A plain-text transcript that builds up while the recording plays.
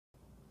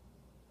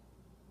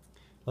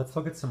Let's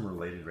look at some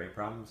related rate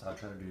problems. I'll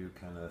try to do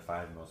kind of the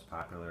 5 most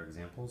popular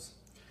examples.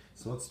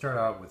 So let's start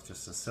out with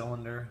just a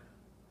cylinder.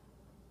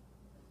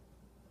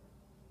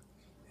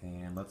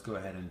 And let's go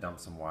ahead and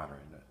dump some water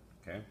in it,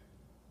 okay?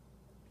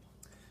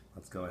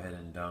 Let's go ahead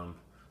and dump,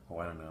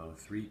 I don't know,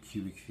 3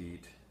 cubic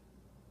feet.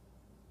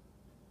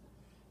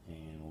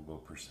 And we'll go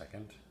per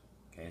second.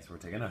 Okay, so we're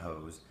taking a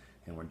hose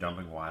and we're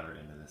dumping water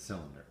into the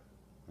cylinder,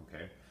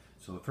 okay?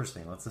 So the first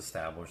thing, let's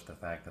establish the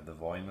fact that the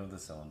volume of the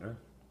cylinder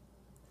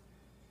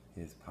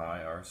is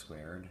pi r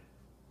squared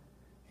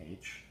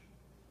h,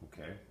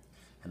 okay?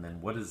 And then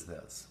what is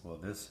this? Well,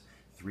 this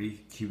 3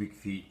 cubic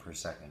feet per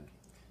second,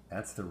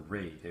 that's the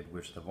rate at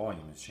which the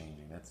volume is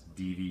changing. That's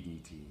dV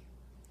dt.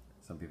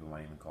 Some people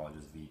might even call it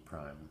just V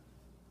prime,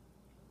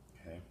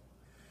 okay?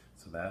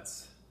 So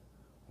that's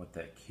what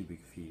that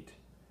cubic feet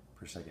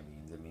per second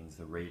means. It means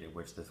the rate at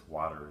which this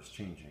water is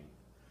changing,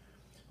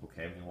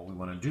 okay? And what we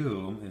want to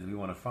do is we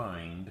want to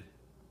find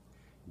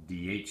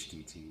dH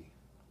dt.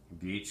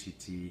 dH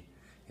dt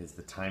is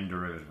the time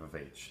derivative of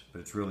h, but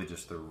it's really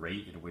just the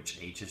rate at which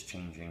h is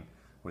changing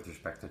with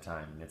respect to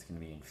time, and it's going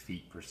to be in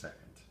feet per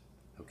second,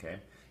 okay?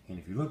 And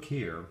if you look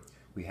here,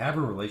 we have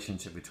a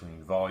relationship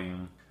between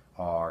volume,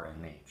 r,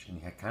 and h, and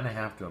you kind of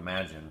have to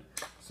imagine,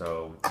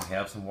 so we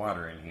have some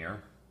water in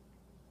here,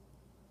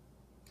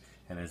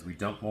 and as we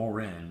dump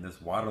more in,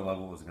 this water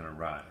level is going to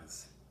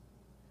rise.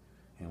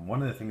 And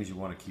one of the things you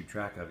want to keep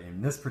track of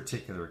in this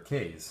particular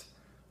case,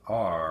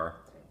 r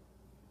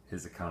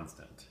is a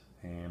constant,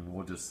 and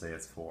we'll just say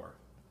it's 4,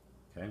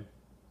 okay?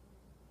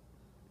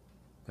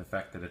 The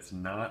fact that it's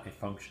not a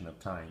function of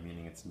time,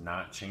 meaning it's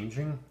not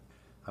changing,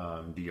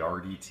 dr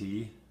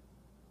dt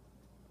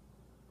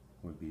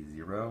would be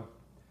 0,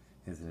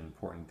 is an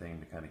important thing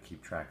to kind of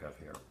keep track of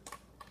here.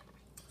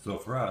 So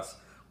for us,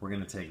 we're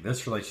going to take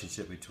this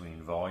relationship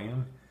between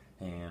volume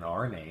and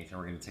r and h, and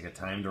we're going to take a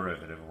time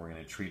derivative, and we're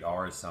going to treat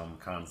r as some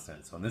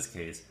constant. So in this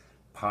case,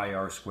 pi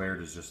r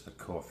squared is just the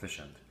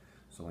coefficient.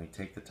 So when we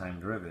take the time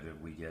derivative,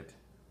 we get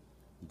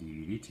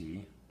dV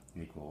dt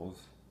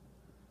equals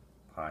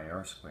pi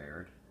r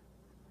squared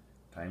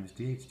times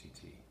dH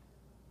dt.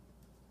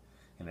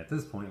 And at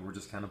this point, we're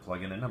just kind of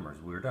plugging in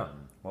numbers. We're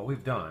done. What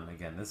we've done,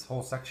 again, this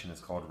whole section is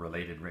called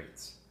related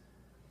rates.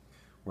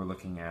 We're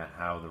looking at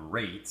how the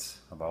rates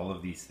of all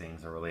of these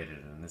things are related.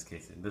 And in this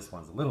case, this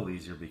one's a little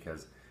easier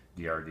because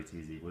dr dt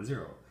is equal to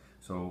 0.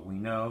 So we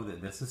know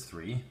that this is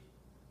 3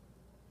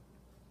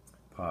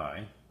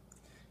 pi,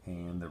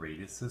 and the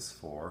radius is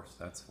 4, so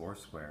that's 4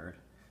 squared,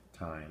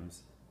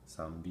 times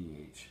some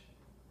dH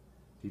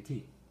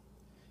dt.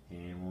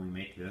 And when we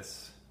make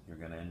this, you're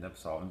going to end up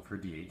solving for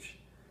dH,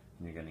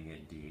 and you're going to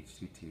get dH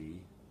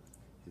dt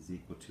is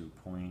equal to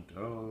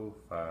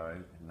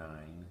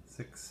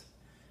 0.0596,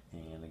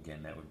 and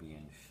again, that would be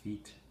in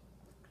feet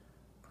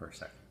per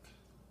second.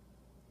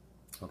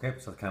 Okay,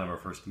 so that's kind of our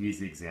first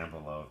easy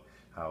example of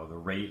how the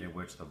rate at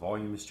which the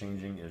volume is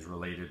changing is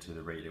related to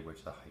the rate at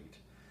which the height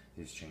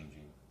is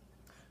changing.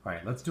 All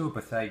right, let's do a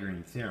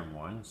Pythagorean theorem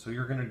one. So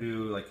you're going to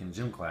do, like in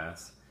gym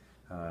class,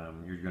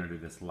 you're going to do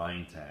this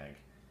line tag,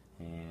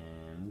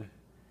 and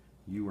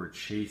you are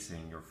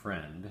chasing your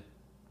friend.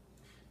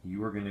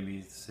 You are going to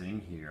be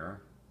sitting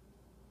here,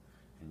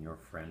 and your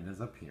friend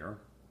is up here,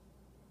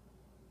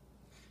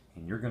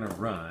 and you're going to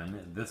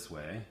run this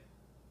way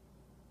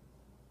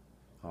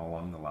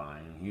along the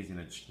line, and he's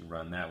going to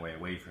run that way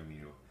away from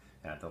you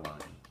at the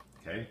line,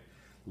 okay?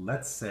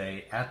 Let's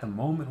say at the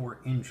moment we're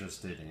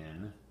interested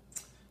in,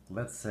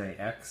 let's say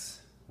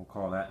x, we'll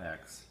call that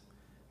x,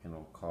 and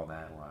we'll call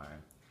that y.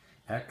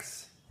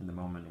 X in the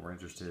moment we're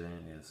interested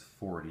in is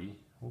 40.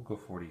 We'll go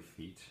 40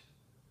 feet.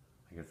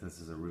 I guess this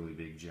is a really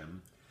big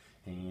gym.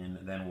 And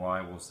then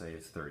y we'll say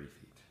is 30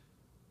 feet.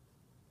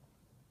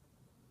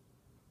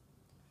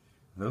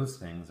 Those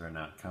things are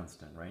not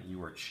constant, right?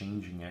 You are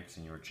changing x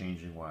and you are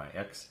changing y.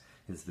 X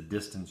is the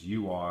distance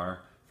you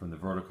are from the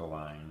vertical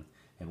line,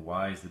 and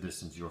y is the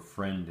distance your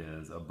friend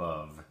is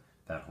above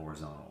that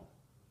horizontal.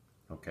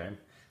 Okay?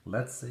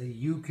 Let's say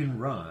you can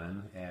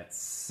run at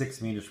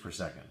 6 meters per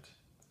second.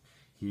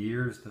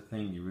 Here's the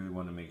thing you really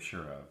want to make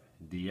sure of.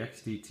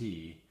 dx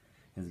dt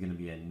is going to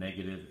be a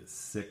negative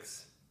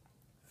 6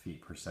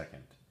 feet per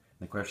second.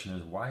 The question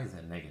is, why is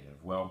that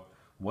negative? Well,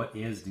 what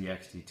is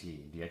dx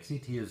dt? dx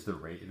dt is the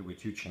rate at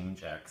which you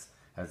change x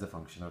as a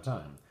function of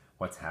time.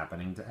 What's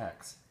happening to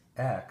x?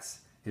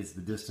 X is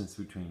the distance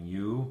between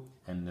you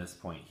and this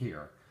point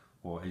here.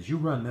 Well, as you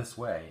run this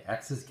way,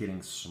 x is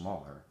getting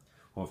smaller.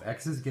 Well, if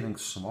x is getting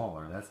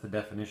smaller, that's the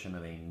definition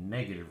of a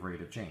negative rate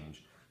of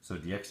change. So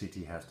dx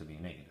dt has to be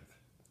negative.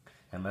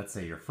 And let's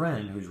say your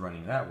friend who's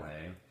running that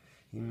way,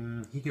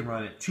 he can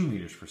run at 2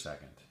 meters per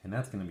second. And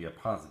that's going to be a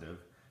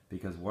positive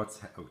because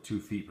 2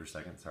 feet per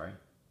second, sorry.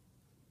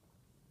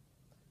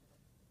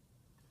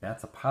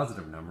 That's a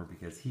positive number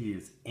because he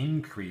is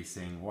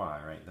increasing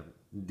y, right? The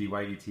dy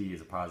dt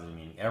is a positive,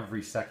 meaning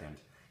every second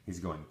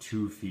he's going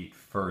 2 feet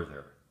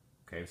further.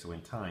 Okay, so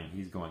in time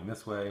he's going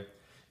this way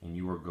and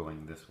you are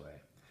going this way.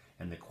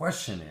 And the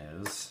question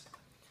is,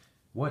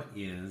 what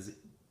is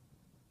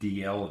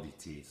dl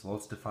dt. So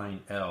let's define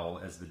L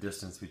as the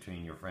distance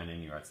between your friend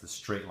and you. It's the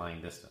straight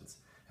line distance.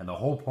 And the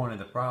whole point of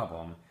the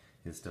problem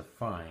is to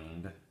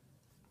find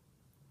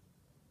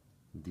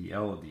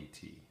dl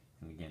dt.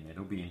 And again,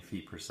 it'll be in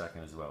feet per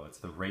second as well. It's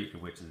the rate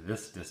at which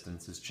this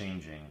distance is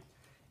changing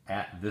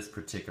at this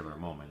particular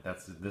moment.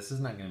 This is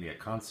not going to be a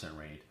constant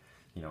rate.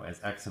 You know, as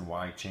x and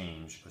y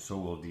change, so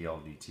will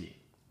dl dt.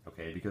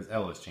 Okay, because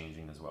L is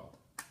changing as well.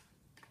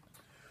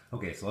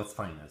 Okay, so let's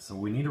find this. So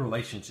we need a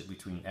relationship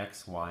between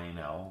x, y, and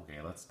L. Okay,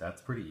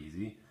 that's pretty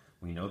easy.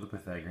 We know the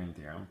Pythagorean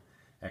theorem.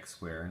 X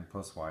squared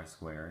plus y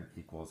squared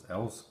equals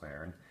L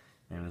squared.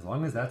 And as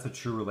long as that's a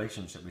true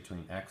relationship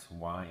between x,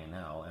 y, and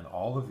L, and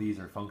all of these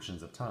are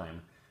functions of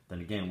time,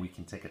 then again, we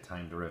can take a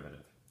time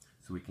derivative.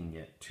 So we can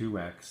get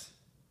 2x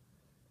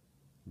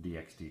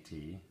dx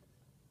dt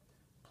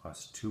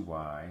plus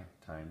 2y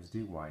times dy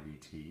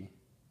dt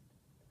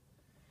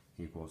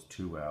equals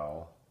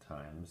 2L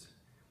times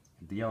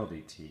dl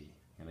dt.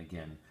 And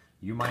again,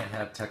 you might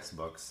have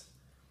textbooks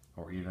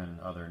or even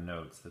other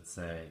notes that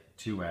say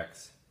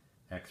 2x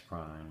x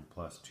prime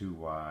plus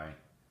 2y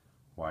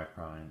y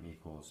prime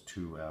equals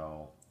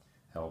 2L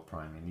L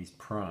prime. And these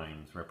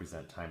primes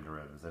represent time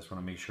derivatives. I just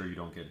want to make sure you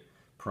don't get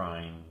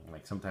prime,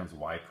 like sometimes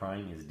y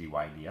prime is dy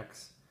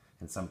dx,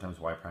 and sometimes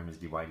y prime is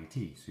dy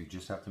dt. So you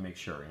just have to make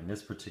sure. In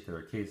this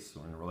particular case,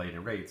 in related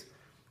rates,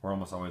 we're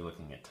almost always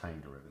looking at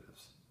time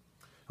derivatives.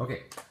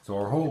 Okay, so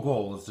our whole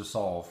goal is to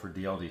solve for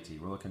dl dt.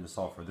 We're looking to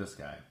solve for this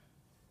guy.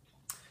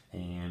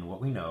 And what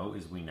we know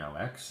is we know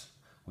x,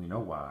 we know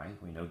y,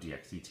 we know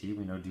dx dt,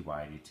 we know dy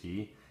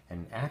dt,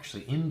 and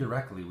actually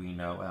indirectly we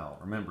know L.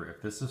 Remember,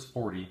 if this is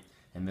 40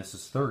 and this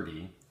is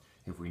 30,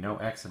 if we know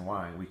x and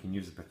y, we can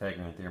use the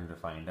Pythagorean theorem to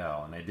find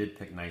L. And I did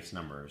pick nice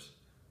numbers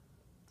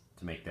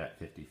to make that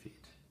 50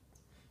 feet.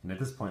 And at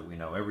this point we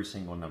know every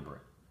single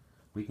number.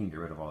 We can get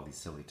rid of all these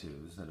silly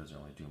 2's, that doesn't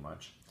really do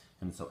much.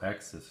 And so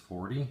x is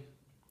 40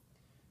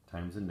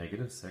 times a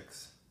negative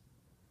 6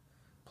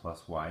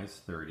 plus y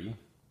is 30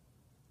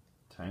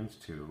 times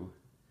 2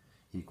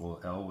 equal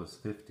L was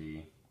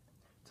 50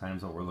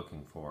 times what we're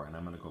looking for. And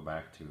I'm going to go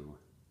back to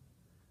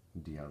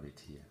dl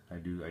dt. I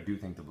do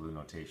think the blue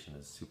notation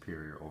is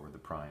superior over the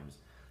primes,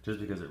 just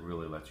because it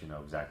really lets you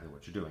know exactly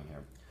what you're doing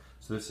here.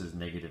 So this is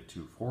negative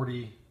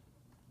 240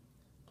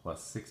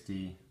 plus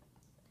 60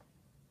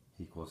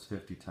 equals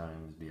 50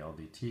 times dl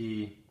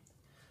dt.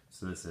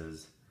 So this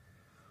is,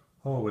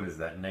 oh, what is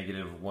that?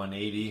 Negative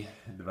 180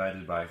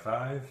 divided by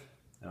 5.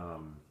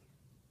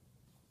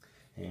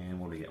 And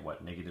what do we get?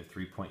 What? Negative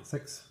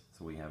 3.6.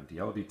 So we have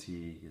dl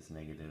dt is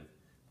negative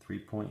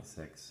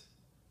 3.6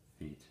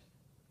 feet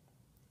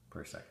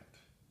per second.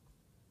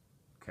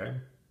 Okay?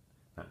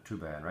 Not too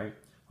bad, right?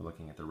 We're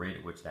looking at the rate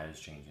at which that is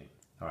changing.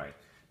 All right,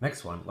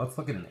 next one. Let's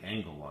look at an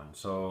angle one.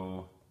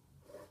 So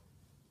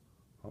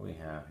what we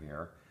have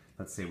here,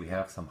 let's say we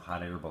have some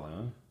hot air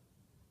balloon.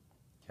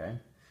 Okay?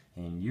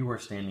 And you are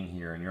standing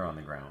here and you're on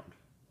the ground.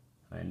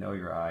 And I know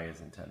your eye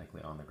isn't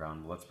technically on the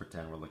ground, but let's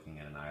pretend we're looking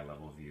at an eye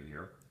level view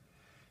here.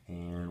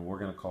 And we're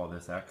going to call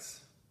this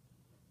x.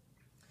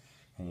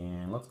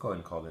 And let's go ahead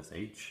and call this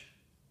h.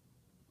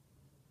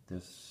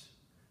 This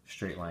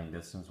straight line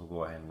distance, we'll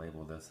go ahead and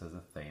label this as a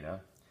theta.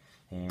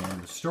 And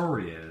the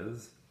story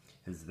is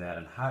that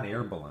a hot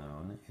air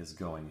balloon is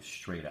going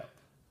straight up.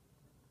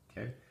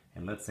 Okay?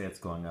 And let's say it's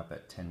going up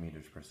at 10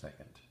 meters per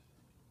second.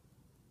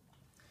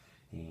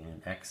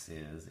 And x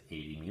is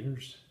 80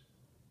 meters.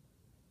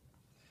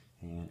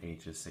 And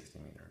h is 60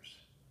 meters.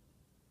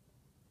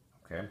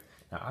 Okay?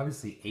 Now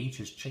obviously h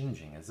is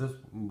changing. As this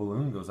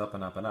balloon goes up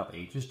and up and up,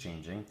 h is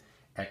changing.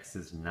 X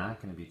is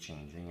not going to be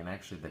changing. And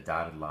actually the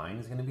dotted line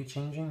is going to be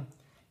changing.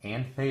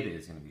 And theta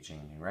is going to be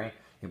changing, right?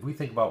 If we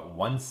think about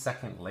 1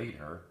 second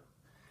later,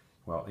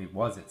 well, it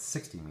was at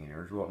 60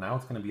 meters. Well, now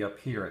it's going to be up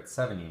here at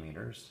 70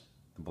 meters.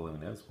 The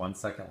balloon is 1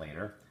 second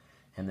later.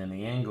 And then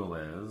the angle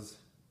is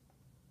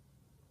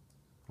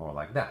more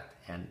like that.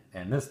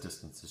 And this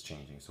distance is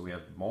changing. So we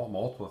have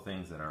multiple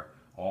things that are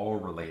all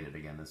related.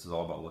 Again, this is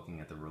all about looking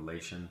at the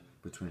relation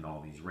between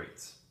all these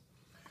rates.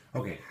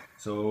 Okay,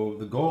 so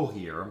the goal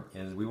here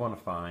is we want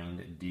to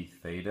find d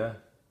theta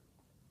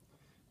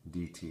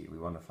dt. We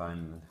want to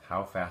find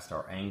how fast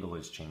our angle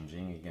is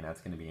changing. Again,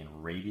 that's going to be in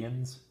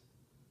radians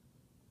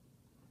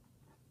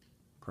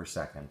per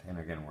second. And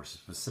again, we're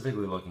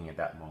specifically looking at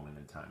that moment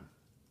in time.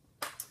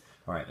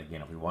 All right,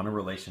 again, if we want a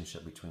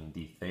relationship between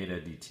d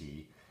theta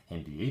dt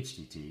and dh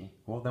dt,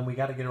 well, then we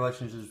got to get a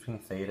relationship between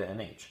theta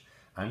and h.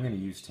 I'm going to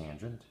use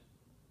tangent.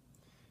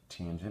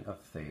 Tangent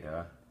of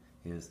theta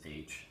is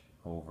h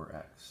over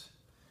x.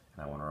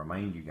 And I want to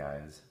remind you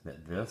guys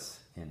that this,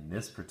 in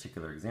this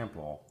particular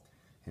example,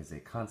 is a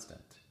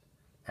constant.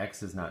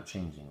 X is not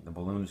changing. The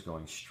balloon is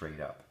going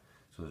straight up.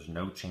 So there's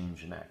no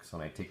change in x. So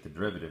when I take the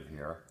derivative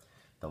here,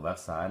 the left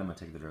side, I'm going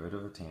to take the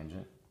derivative of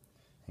tangent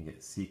and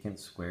get secant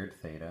squared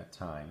theta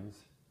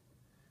times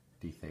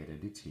d theta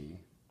dt.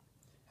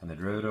 And the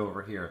derivative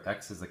over here, if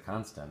x is a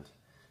constant,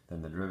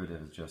 then the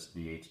derivative is just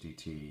dh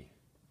dt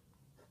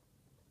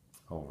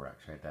over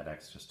x, right? That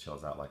x just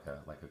chills out like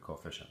a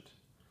coefficient.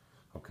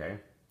 Okay?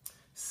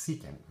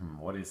 Secant.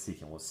 What is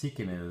secant? Well,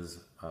 secant is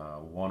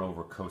 1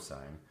 over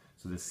cosine.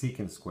 So the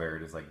secant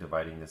squared is like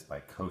dividing this by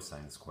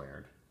cosine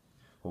squared.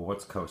 Well,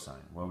 what's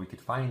cosine? Well, we could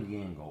find the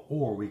angle,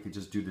 or we could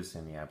just do this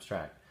in the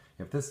abstract.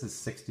 If this is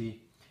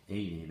 60,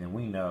 80, then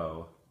we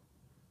know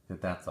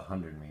that that's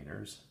 100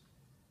 meters.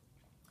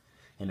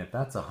 And if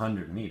that's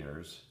 100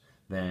 meters,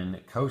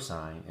 then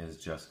cosine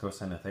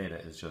of theta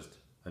is just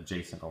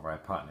adjacent over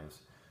hypotenuse.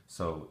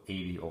 So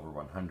 80 over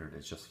 100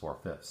 is just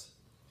 4/5.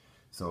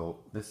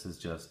 So this is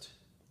just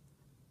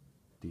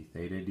d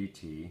theta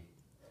dt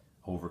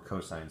over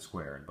cosine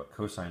squared, but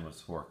cosine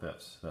was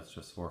 4/5. That's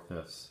just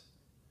 4/5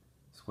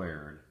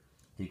 squared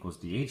equals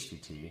dh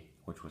dt,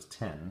 which was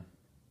 10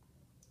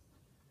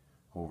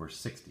 over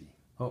 60.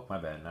 Oh, my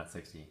bad, not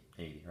 60,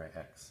 80, right?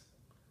 X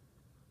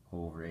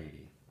over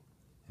 80.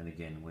 And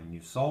again, when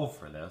you solve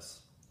for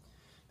this,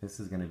 this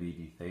is going to be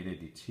d theta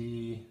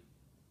dt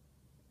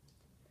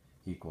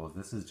equals,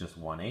 this is just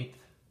 1/8,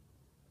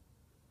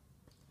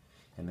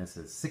 and this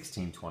is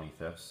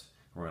 16/25.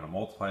 We're going to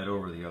multiply it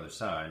over the other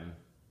side.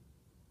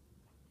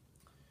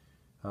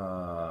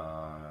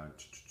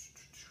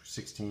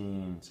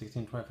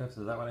 16/25,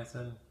 is that what I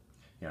said?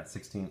 Yeah,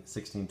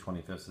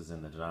 16/25 is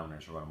in the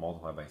denominator, so we're going to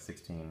multiply by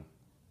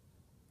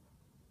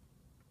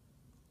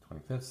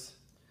 16/25.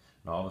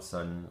 And all of a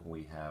sudden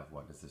we have,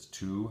 what is this,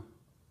 2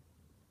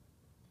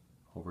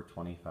 over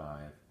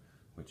 25,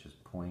 which is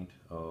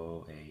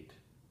 0.08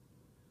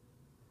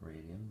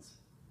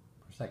 radians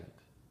per second.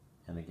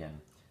 And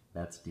again,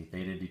 that's d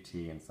theta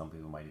dt, and some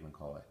people might even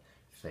call it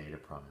theta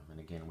prime. And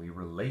again, we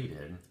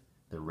related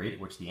the rate at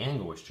which the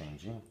angle was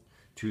changing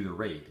to the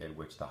rate at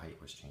which the height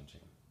was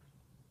changing.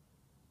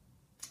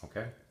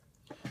 Okay?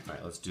 All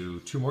right, let's do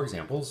 2 more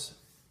examples.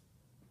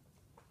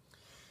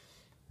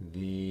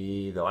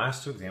 The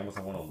last 2 examples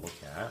I want to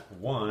look at,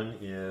 one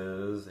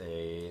is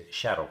a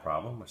shadow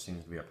problem, which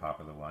seems to be a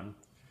popular one.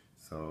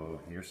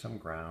 So here's some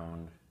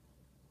ground.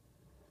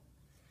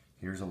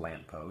 Here's a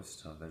lamppost.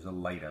 So there's a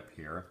light up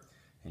here,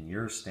 and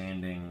you're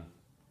standing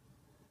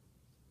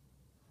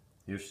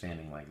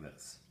like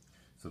this.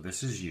 So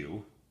this is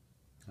you.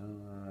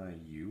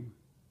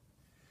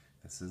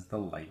 This is the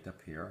light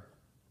up here.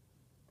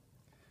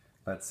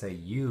 Let's say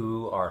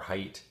you are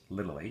height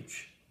little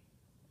h.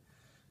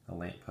 The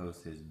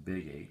lamppost is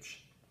big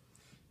H.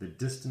 The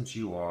distance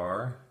you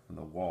are from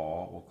the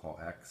wall we'll call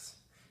x,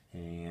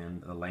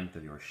 and the length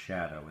of your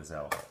shadow is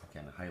L.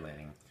 Again,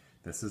 highlighting.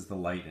 This is the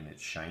light, and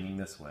it's shining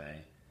this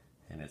way,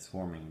 and it's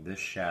forming this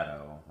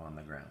shadow on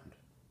the ground.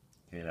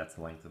 Okay, that's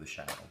the length of the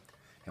shadow.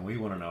 And we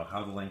want to know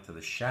how the length of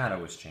the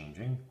shadow is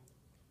changing.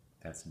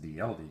 That's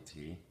dl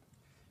dt,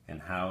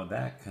 and how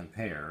that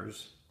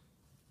compares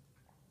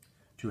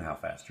to how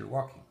fast you're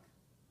walking,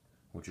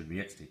 which would be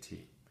x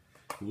dt.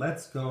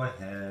 Let's go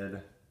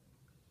ahead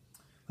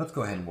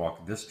and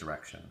walk this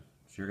direction.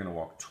 So you're going to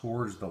walk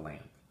towards the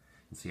lamp.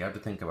 And so you have to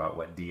think about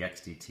what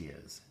dx dt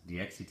is.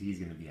 Dx dt is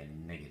going to be a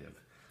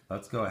negative.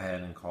 Let's go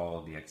ahead and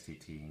call dx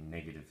dt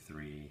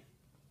 -3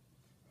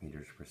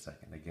 meters per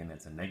second. Again,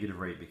 it's a negative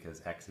rate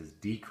because x is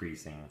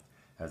decreasing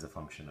as a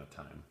function of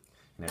time.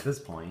 And at this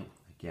point,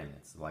 again,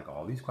 it's like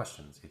all these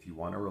questions. If you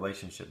want a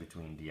relationship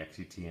between dx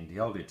dt and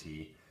dl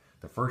dt,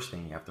 the first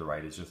thing you have to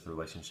write is just the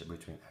relationship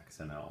between x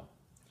and L.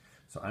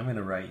 So I'm going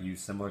to use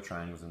similar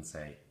triangles and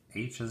say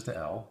h is to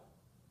L,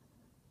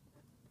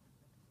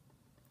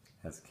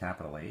 as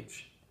capital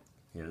H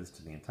is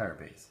to the entire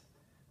base,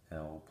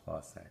 L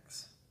plus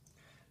x.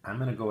 I'm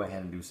going to go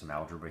ahead and do some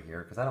algebra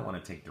here because I don't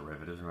want to take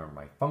derivatives. Remember,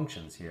 my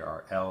functions here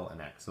are L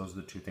and x. Those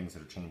are the 2 things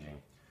that are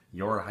changing.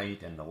 Your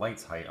height and the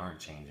light's height aren't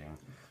changing.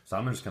 So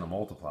I'm just going to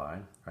multiply,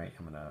 right?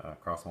 I'm going to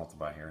cross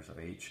multiply here. So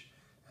h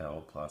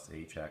L plus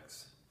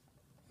hx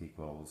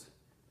equals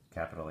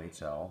capital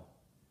HL.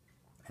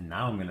 And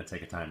now I'm going to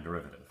take a time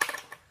derivative.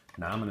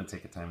 Now I'm going to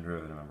take a time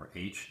derivative. Remember,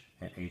 h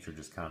and h are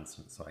just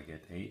constants. So I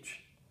get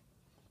h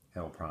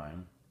L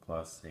prime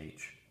plus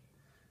h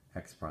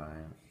x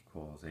prime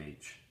equals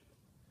h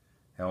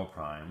L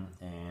prime.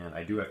 And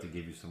I do have to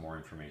give you some more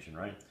information,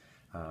 right?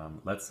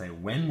 Let's say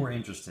when we're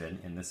interested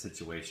in this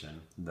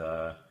situation,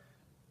 the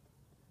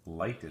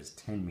light is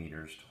 10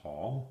 meters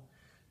tall.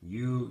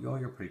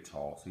 You're pretty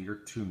tall, so you're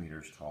 2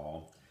 meters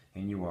tall,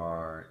 and you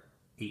are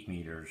 8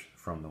 meters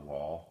from the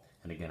wall.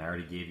 And again, I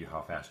already gave you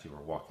how fast you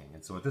were walking.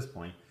 And so at this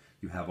point,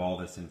 you have all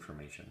this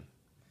information.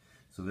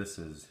 So this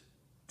is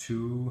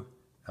 2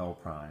 L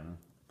prime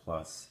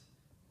plus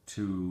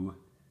 2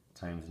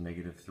 times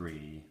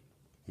 -3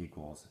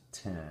 equals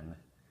 10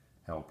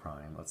 L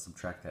prime. Let's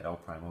subtract that L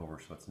prime over,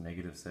 so it's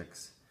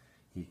 -6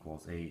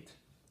 equals 8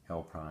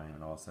 L prime,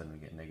 and all of a sudden we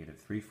get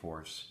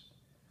 -3/4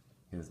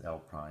 is L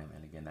prime,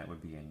 and again that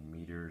would be in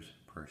meters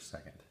per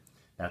second.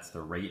 That's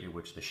the rate at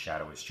which the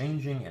shadow is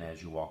changing, and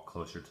as you walk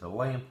closer to the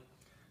lamp,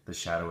 the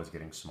shadow is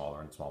getting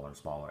smaller and smaller and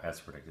smaller,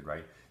 as predicted,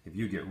 right? If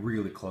you get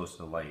really close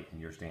to the light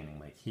and you're standing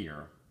like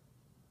here,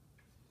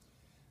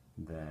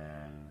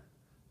 then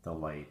the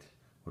light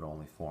would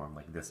only form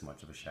like this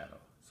much of a shadow.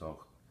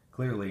 So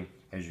clearly,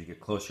 as you get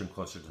closer and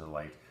closer to the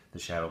light, the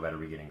shadow better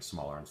be getting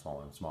smaller and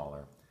smaller and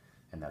smaller,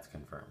 and that's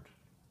confirmed.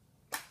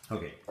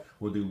 Okay,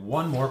 we'll do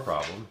one more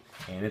problem,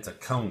 and it's a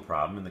cone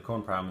problem, and the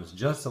cone problem is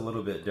just a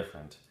little bit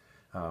different.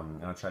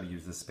 And I'll try to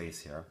use this space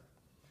here.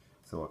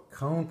 So a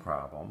cone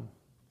problem,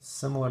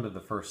 similar to the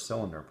first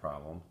cylinder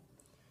problem,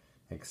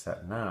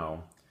 except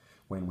now,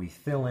 when we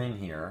fill in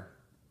here,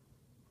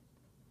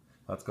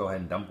 let's go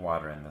ahead and dump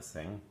water in this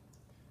thing.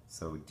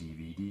 So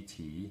dV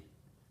dt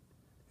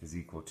is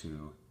equal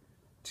to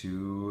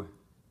 2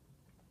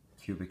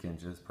 cubic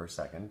inches per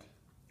second.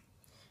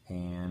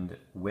 And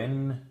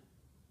when,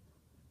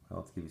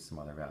 well, let's give you some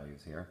other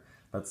values here.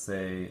 Let's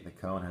say the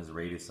cone has a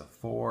radius of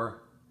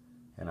 4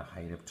 and a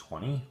height of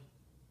 20.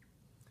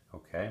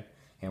 Okay,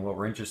 and what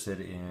we're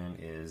interested in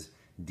is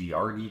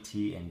dr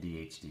dt and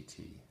dH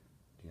dt.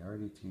 dr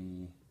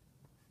dt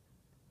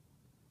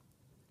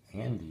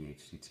and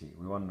dH dt.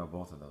 We want to know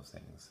both of those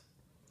things.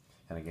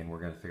 And again, we're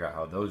going to figure out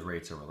how those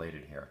rates are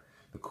related here.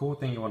 The cool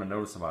thing you want to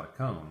notice about a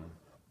cone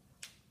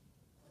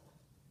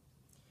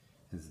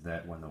is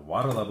that when the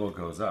water level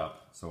goes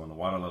up, so when the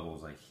water level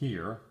is like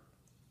here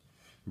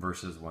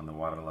versus when the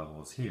water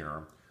level is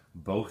here,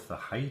 both the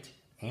height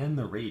and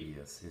the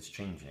radius is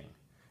changing.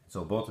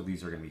 So both of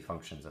these are going to be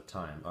functions of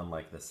time,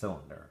 unlike the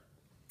cylinder.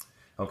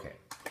 Okay,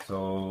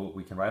 so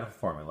we can write a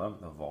formula.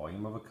 The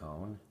volume of a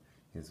cone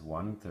is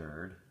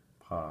 1/3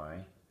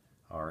 pi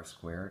r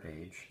squared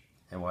h.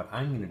 And what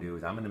I'm going to do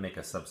is I'm going to make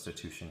a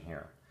substitution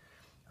here.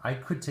 I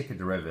could take a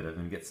derivative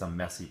and get some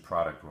messy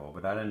product rule,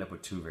 but I'd end up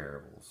with two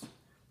variables.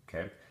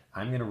 Okay,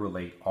 I'm going to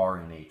relate r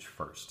and h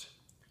first.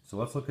 So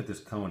let's look at this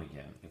cone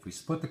again. If we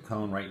split the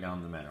cone right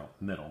down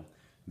the middle,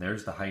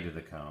 there's the height of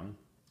the cone,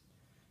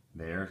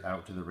 there's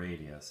out to the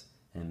radius,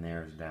 and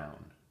there's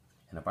down.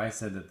 And if I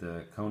said that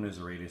the cone is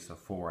a radius of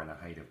 4 and a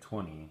height of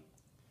 20,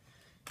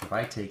 if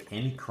I take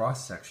any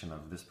cross section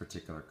of this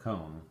particular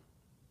cone,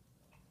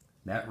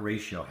 that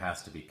ratio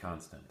has to be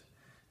constant,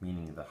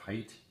 meaning the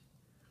height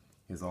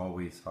is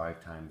always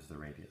 5 times the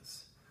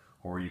radius.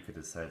 Or you could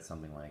have said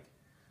something like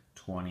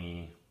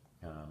 20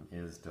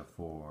 is to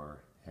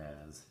 4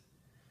 as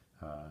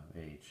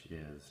h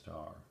is to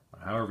r.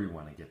 However you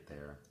want to get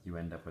there, you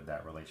end up with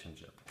that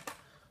relationship,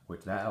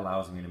 which that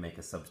allows me to make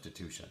a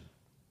substitution.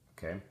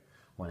 Okay,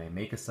 when I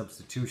make a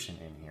substitution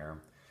in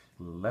here,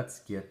 let's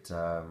get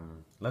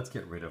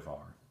rid of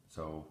r.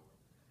 So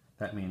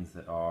that means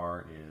that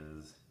r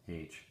is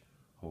h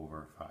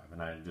over 5,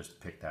 and I just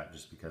picked that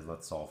just because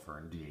let's solve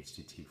for dH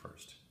dt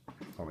first,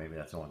 or maybe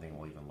that's the only thing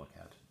we'll even look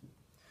at.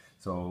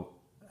 So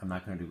I'm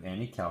not going to do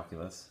any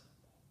calculus.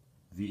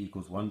 V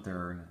equals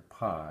 1/3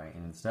 pi,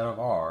 and instead of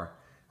r,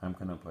 I'm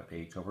going to put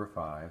h over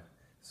 5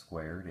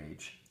 squared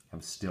h.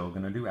 I'm still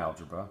going to do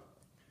algebra.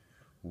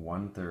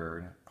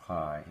 1/3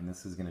 pi, and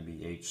this is going to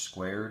be h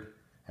squared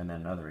and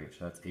then another h,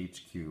 so that's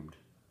h cubed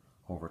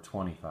over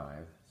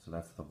 25. So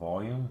that's the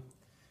volume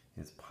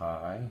is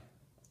pi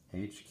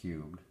h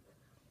cubed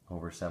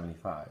over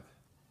 75.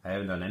 I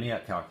haven't done any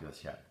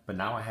calculus yet, but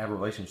now I have a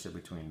relationship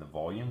between the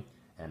volume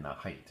and the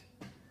height.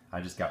 I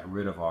just got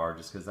rid of r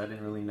just because I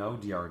didn't really know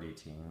dr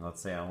dt, and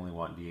let's say I only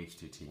want dH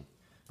dt.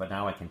 But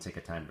now I can take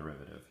a time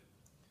derivative,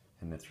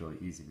 and that's really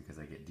easy because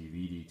I get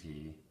dV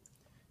dt,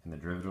 and the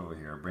derivative over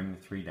here, bring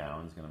the 3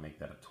 down, is going to make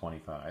that a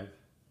 25.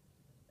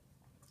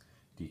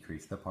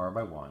 Decrease the power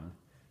by 1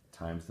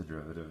 times the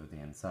derivative of the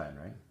inside,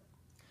 right?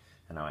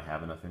 And now I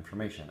have enough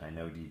information. I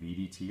know dV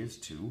dt is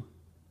 2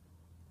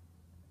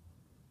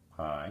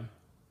 pi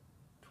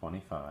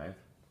 25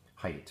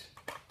 height.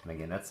 And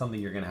again, that's something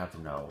you're going to have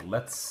to know.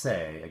 Let's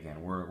say,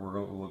 again, we're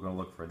going to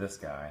look for this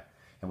guy,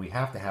 and we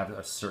have to have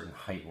a certain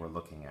height we're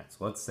looking at.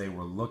 So let's say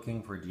we're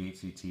looking for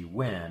dH dt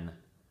when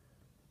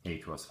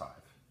h was 5.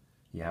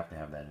 You have to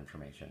have that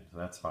information. So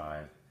that's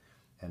 5,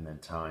 and then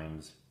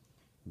times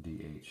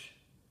dH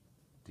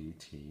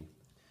dt,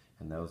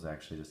 and those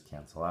actually just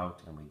cancel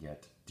out, and we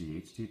get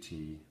dH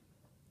dt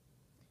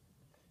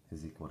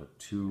is equal to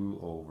 2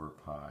 over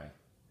pi,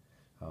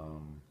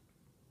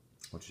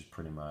 which is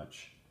pretty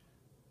much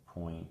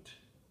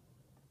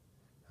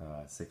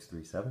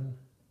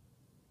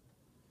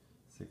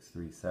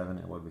 0.637,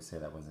 and what did we say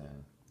that was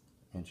in?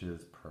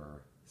 Inches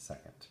per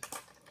second.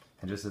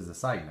 And just as a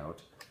side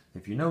note,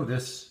 if you know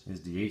this is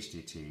dH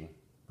dt,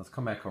 let's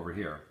come back over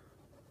here.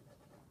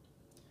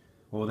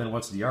 Well, then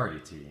what's dr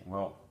dt?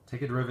 Well,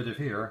 take a derivative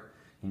here,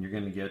 and you're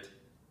going to get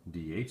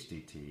dH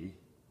dt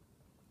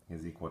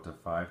is equal to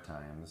 5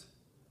 times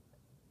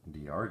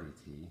dr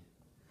dt.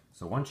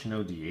 So once you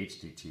know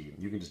dH dt,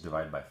 you can just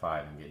divide by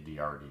 5 and get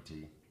dr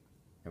dt.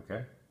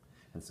 Okay?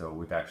 And so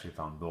we've actually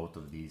found both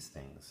of these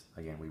things.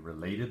 Again, we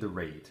related the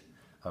rate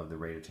of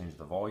change of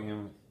the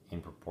volume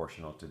in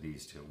proportional to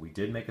these two. We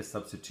did make a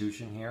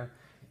substitution here.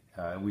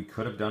 We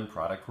could have done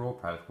product rule.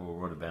 Product rule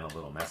would have been a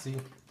little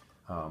messy,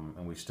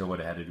 and we still would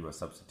have had to do a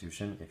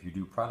substitution. If you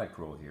do product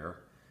rule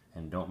here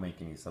and don't make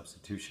any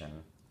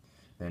substitution,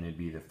 then it'd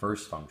be the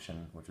first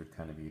function, which would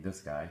kind of be this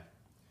guy.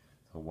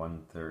 So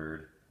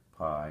 1/3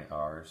 pi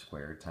r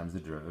squared times the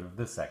derivative of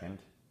the second,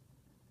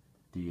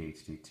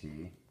 dH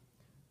dt,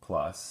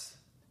 plus,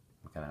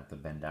 I'm going to have to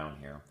bend down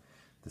here,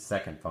 the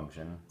second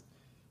function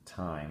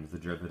times the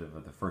derivative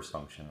of the first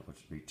function,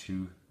 which would be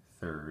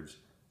 2/3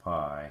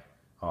 pi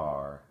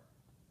r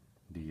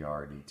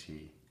dr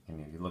dt. And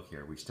if you look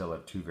here, we still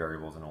have two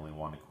variables and only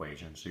one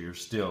equation. So you're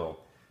still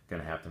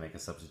going to have to make a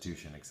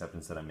substitution, except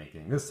instead of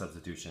making this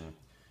substitution,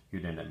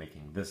 you'd end up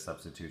making this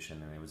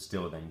substitution, and it would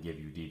still then give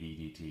you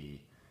dv dt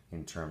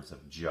in terms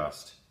of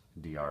just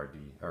drd,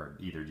 or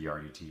either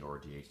dr dt or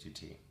dh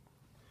dt.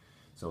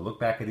 So look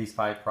back at these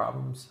 5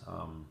 problems.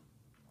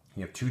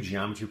 You have 2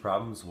 geometry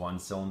problems, one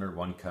cylinder,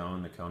 one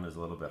cone. The cone is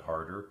a little bit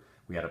harder.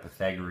 We had a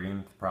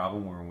Pythagorean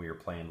problem when we were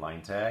playing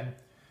line tag.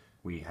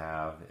 We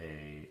have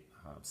a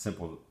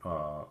simple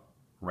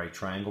right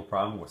triangle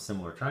problem with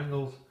similar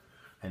triangles.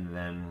 And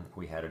then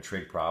we had a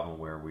trig problem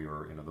where we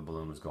were, the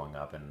balloon was going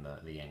up and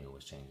the angle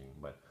was changing.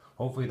 But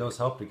hopefully those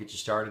help to get you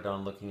started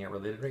on looking at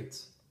related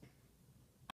rates.